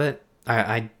capable of it.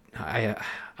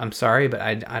 I'm sorry, but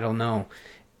I don't know.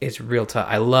 It's real tough.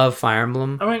 I love Fire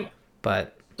Emblem. I mean,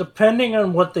 but depending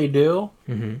on what they do,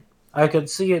 mm-hmm. I could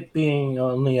see it being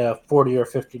only a $40 or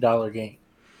 $50 game,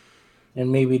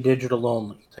 and maybe digital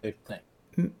only type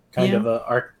thing, kind of a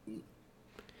art,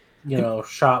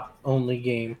 shop only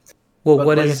game. Well,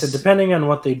 but I said, depending on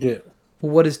what they do.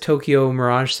 What is Tokyo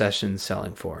Mirage Sessions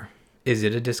selling for? Is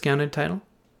it a discounted title?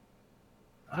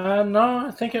 No,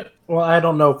 I think it. Well, I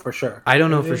don't know for sure. I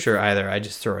don't know for sure either. I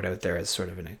just throw it out there as sort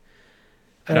of an.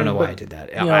 I don't know why I did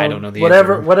that. I don't know the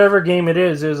answer. Whatever game it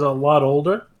is a lot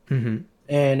older. Mm-hmm.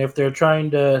 And if they're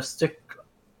trying to stick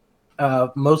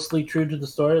mostly true to the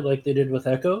story, like they did with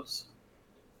Echoes,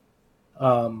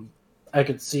 I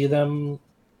could see them,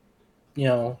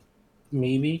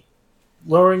 maybe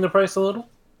lowering the price a little.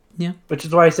 Yeah, which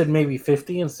is why I said maybe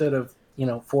 50 instead of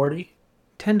 $40.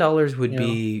 $10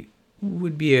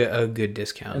 would be a good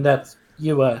discount, and that's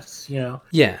US.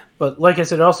 Yeah, but like I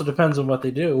said, it also depends on what they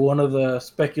do. One of the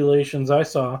speculations I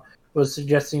saw was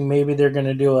suggesting maybe they're going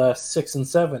to do a 6 and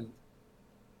 7,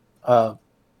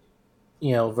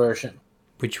 version,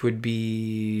 which would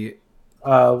be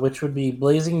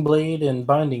Blazing Blade and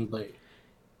Binding Blade.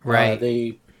 Right.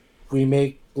 They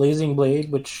remake Blazing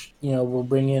Blade, which will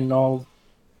bring in all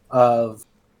of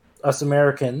us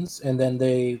Americans, and then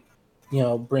they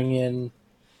bring in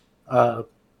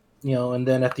and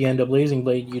then at the end of Blazing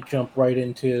Blade you jump right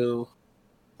into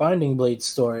Binding Blade's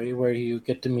story, where you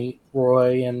get to meet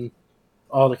Roy and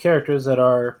all the characters that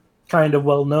are kind of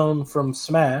well known from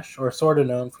Smash, or sort of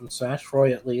known from Smash,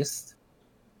 Roy at least,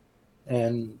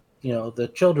 and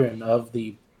the children of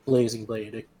the Blazing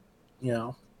Blade.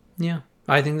 Yeah,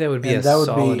 I think that would be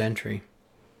solid entry.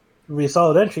 It would be a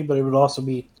solid entry, but it would also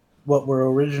be what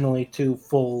were originally 2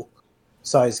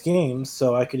 full-size games,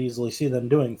 so I could easily see them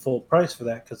doing full price for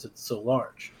that because it's so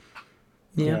large.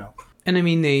 Yeah. And I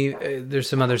mean, there's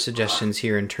some other suggestions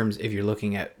here in terms, if you're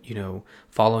looking at,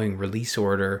 following release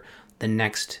order, the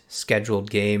next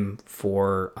scheduled game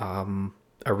for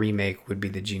a remake would be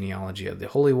the Genealogy of the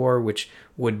Holy War, which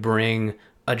would bring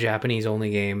a Japanese-only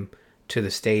game to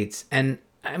the States. And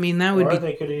I mean, that would be. Or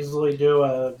they could easily do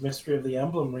a Mystery of the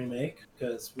Emblem remake,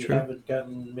 because we haven't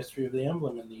gotten Mystery of the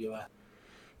Emblem in the US.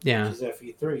 Yeah. Which is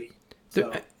FE3.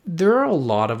 So. There are a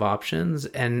lot of options,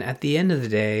 and at the end of the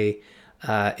day,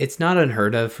 it's not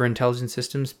unheard of for Intelligent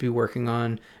Systems to be working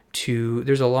on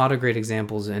there's a lot of great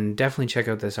examples, and definitely check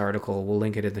out this article. We'll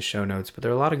link it in the show notes, but there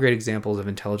are a lot of great examples of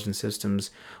Intelligent Systems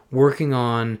working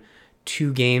on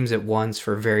 2 games at once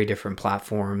for very different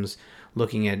platforms,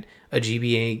 looking at a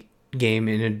GBA game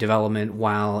in development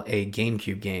while a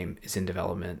GameCube game is in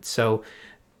development. So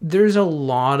there's a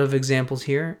lot of examples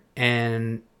here,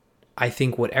 and I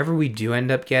think whatever we do end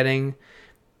up getting,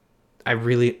 I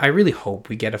really hope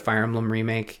we get a Fire Emblem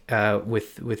remake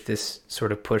with this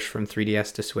sort of push from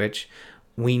 3DS to Switch.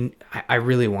 I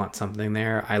really want something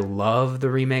there. I love the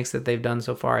remakes that they've done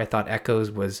so far. I thought Echoes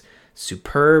was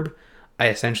superb. I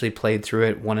essentially played through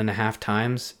it 1.5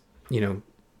 times,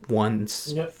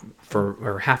 once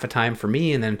or half a time for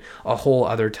me, and then a whole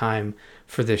other time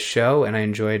for this show, and I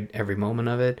enjoyed every moment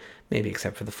of it, maybe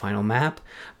except for the final map.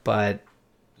 But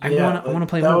I want to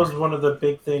play more. That was one of the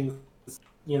big things,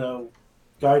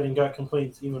 Gaiden got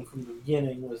complaints even from the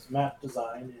beginning, was map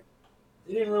design. And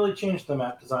they didn't really change the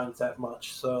map designs that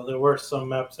much, so there were some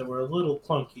maps that were a little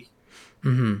clunky.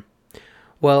 Mm-hmm.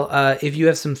 Well, if you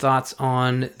have some thoughts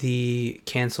on the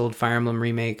canceled Fire Emblem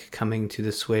remake coming to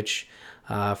the Switch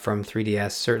from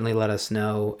 3DS, certainly let us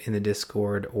know in the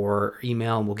Discord or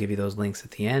email, and we'll give you those links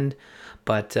at the end.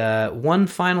 But one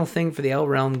final thing for the El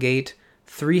Realm Gate,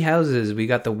 3 houses. We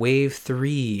got the Wave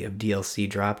 3 of DLC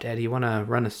dropped. Ed, you want to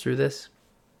run us through this?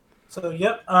 So,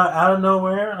 out of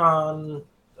nowhere on,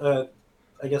 I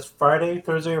guess,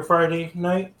 Thursday or Friday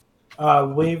night,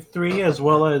 Wave 3, as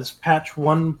well as patch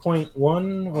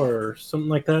 1.1 or something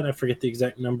like that. I forget the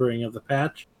exact numbering of the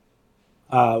patch.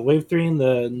 Wave 3 in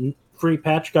the free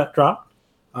patch got dropped.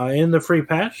 In the free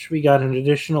patch, we got an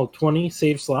additional 20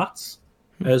 save slots,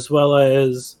 as well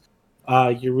as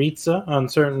Euritza on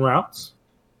certain routes.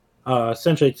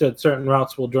 Essentially, it said certain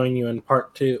routes will join you in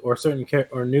part 2, or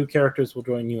or new characters will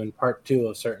join you in part 2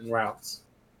 of certain routes.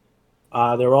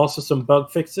 There were also some bug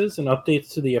fixes and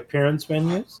updates to the appearance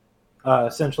menus,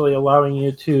 essentially allowing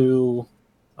you to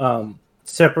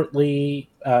separately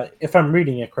if I'm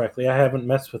reading it correctly, I haven't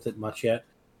messed with it much yet.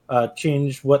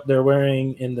 Changed what they're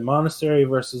wearing in the monastery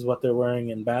versus what they're wearing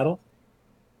in battle.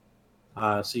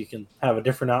 So you can have a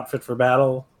different outfit for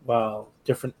battle while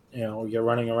you're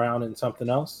running around in something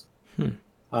else.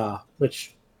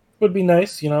 Which would be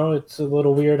nice. It's a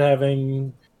little weird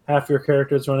having half your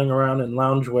characters running around in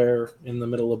loungewear in the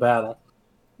middle of battle.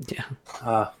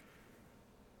 Yeah.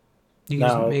 You can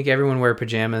just make everyone wear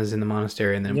pajamas in the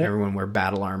monastery, and then everyone wear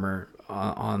battle armor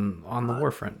on the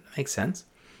warfront. Makes sense.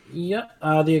 Yeah.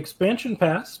 The expansion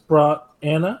pass brought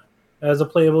Anna as a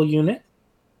playable unit.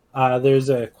 There's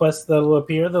a quest that will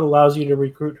appear that allows you to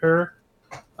recruit her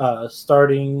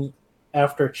starting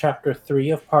after Chapter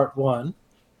 3 of Part 1.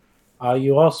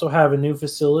 You also have a new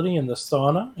facility in the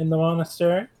sauna in the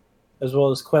monastery, as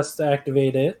well as quests to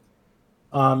activate it,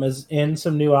 as in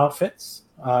some new outfits.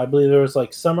 I believe there was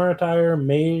summer attire,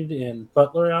 maid, and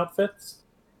butler outfits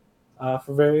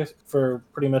for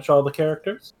pretty much all the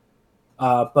characters.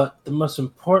 But the most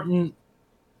important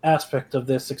aspect of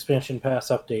this expansion pass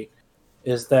update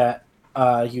is that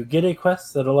you get a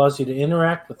quest that allows you to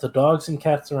interact with the dogs and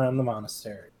cats around the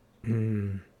monastery.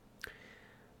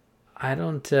 I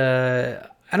don't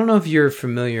know if you're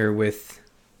familiar with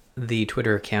the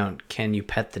Twitter account Can You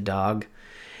Pet the Dog?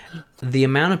 The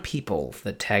amount of people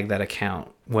that tagged that account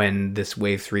when this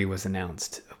Wave 3 was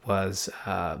announced was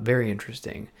very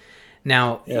interesting.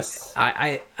 Now, yes,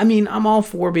 I mean, I'm all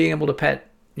for being able to pet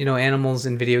animals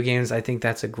in video games. I think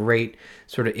that's a great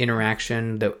sort of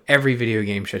interaction that every video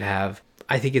game should have.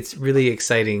 I think it's really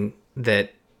exciting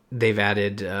that they've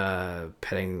added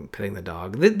petting the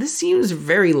dog. This seems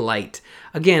very light.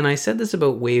 Again, I said this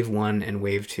about Wave 1 and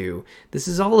Wave 2. This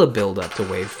is all a build-up to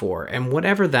Wave 4, and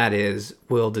whatever that is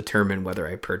will determine whether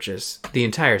I purchase the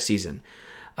entire season.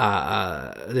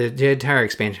 The entire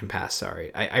expansion pass,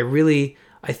 sorry.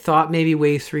 I thought maybe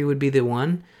Wave 3 would be the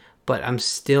one, but I'm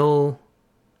still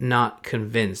not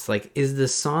convinced. Is the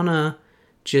sauna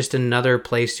just another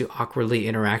place to awkwardly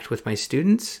interact with my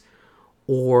students?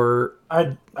 Or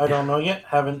I don't know yet.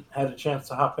 Haven't had a chance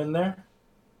to hop in there.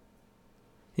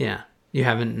 Yeah, you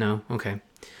haven't? No. Okay.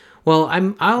 Well,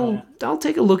 I'll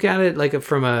take a look at it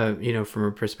from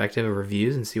a perspective of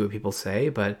reviews and see what people say.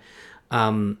 But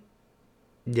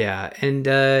yeah, and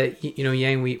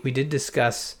Yang, we did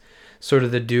discuss sort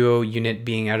of the duo unit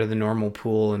being out of the normal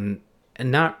pool and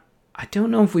not. I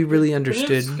don't know if we really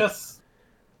understood.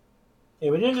 We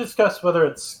didn't discuss whether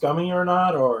it's scummy or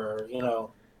not, or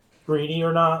greedy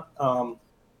or not.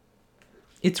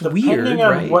 It's weird,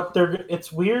 right?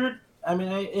 It's weird. I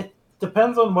mean, it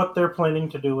depends on what they're planning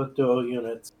to do with duo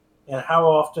units and how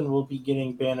often we'll be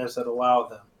getting banners that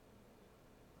allow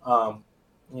them.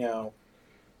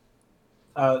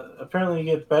 Apparently you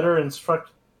get better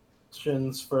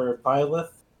instructions for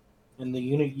Byleth in the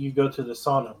unit you go to the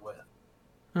sauna with.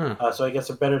 So I guess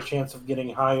a better chance of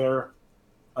getting higher,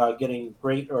 getting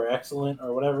great or excellent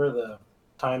or whatever, the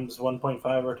times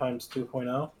 1.5 or times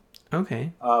 2.0.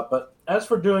 Okay. But as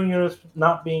for doing units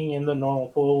not being in the normal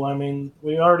pool, I mean,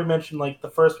 we already mentioned the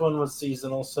first one was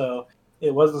seasonal, so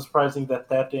it wasn't surprising that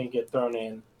didn't get thrown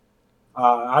in.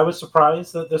 I was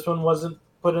surprised that this one wasn't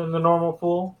put in the normal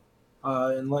pool.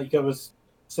 And like I was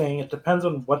saying, it depends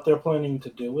on what they're planning to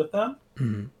do with them.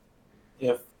 Mm-hmm.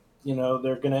 If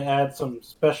they're going to add some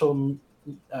special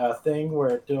thing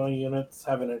where duo units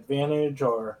have an advantage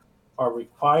or are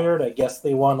required, I guess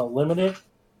they want to limit it.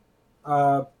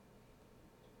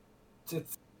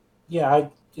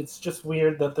 It's just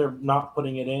weird that they're not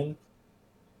putting it in.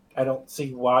 I don't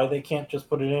see why they can't just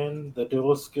put it in. The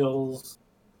duo skills,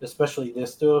 especially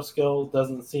this duo skill,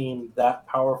 doesn't seem that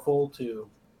powerful to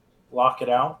lock it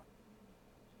out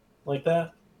like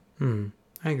that.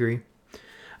 I agree.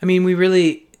 I mean, we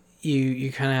really,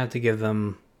 you kind of have to give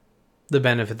them the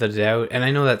benefit of the doubt, and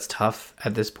I know that's tough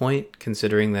at this point,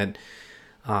 considering that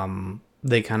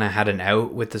they kind of had an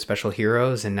out with the special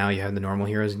heroes, and now you have the normal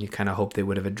heroes, and you kind of hope they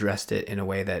would have addressed it in a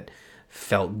way that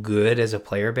felt good as a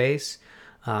player base.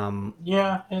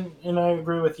 Yeah, and I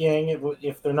agree with Yang.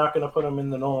 If they're not going to put them in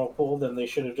the normal pool, then they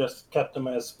should have just kept them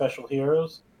as special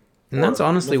heroes. And that's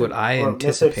honestly what I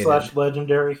anticipated. Mythic /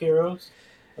 legendary heroes.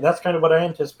 And that's kind of what I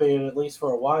anticipated, at least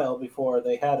for a while, before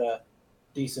they had a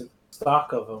decent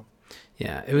stock of them.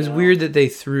 Yeah, it was weird that they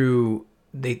threw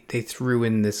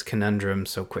in this conundrum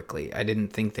so quickly. I didn't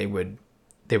think they would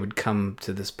come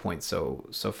to this point so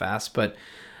fast. But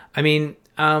I mean,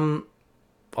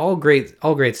 all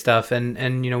great stuff,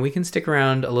 and we can stick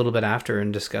around a little bit after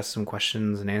and discuss some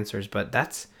questions and answers. But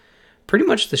that's pretty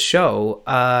much the show.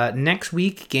 Next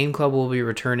week, Game Club will be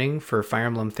returning for Fire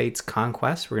Emblem Fates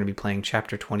Conquest. We're going to be playing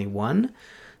Chapter 21.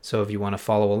 So if you want to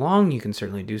follow along, you can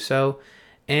certainly do so.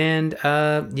 And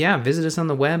visit us on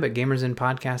the web at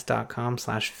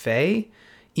gamersinpodcast.com/Faye.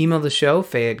 Email the show,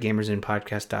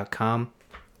 faye@gamersinpodcast.com.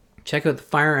 Check out the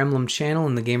Fire Emblem channel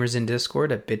in the Gamers In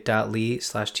Discord at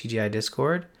bit.ly/TGI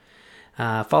Discord.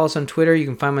 Follow us on Twitter. You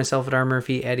can find myself at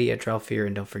rmurphy, Eddie at Drelfear,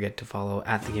 and don't forget to follow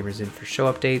at the Gamers In for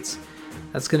show updates.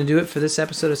 That's going to do it for this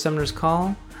episode of Summoner's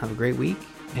Call. Have a great week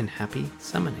and happy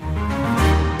summoning.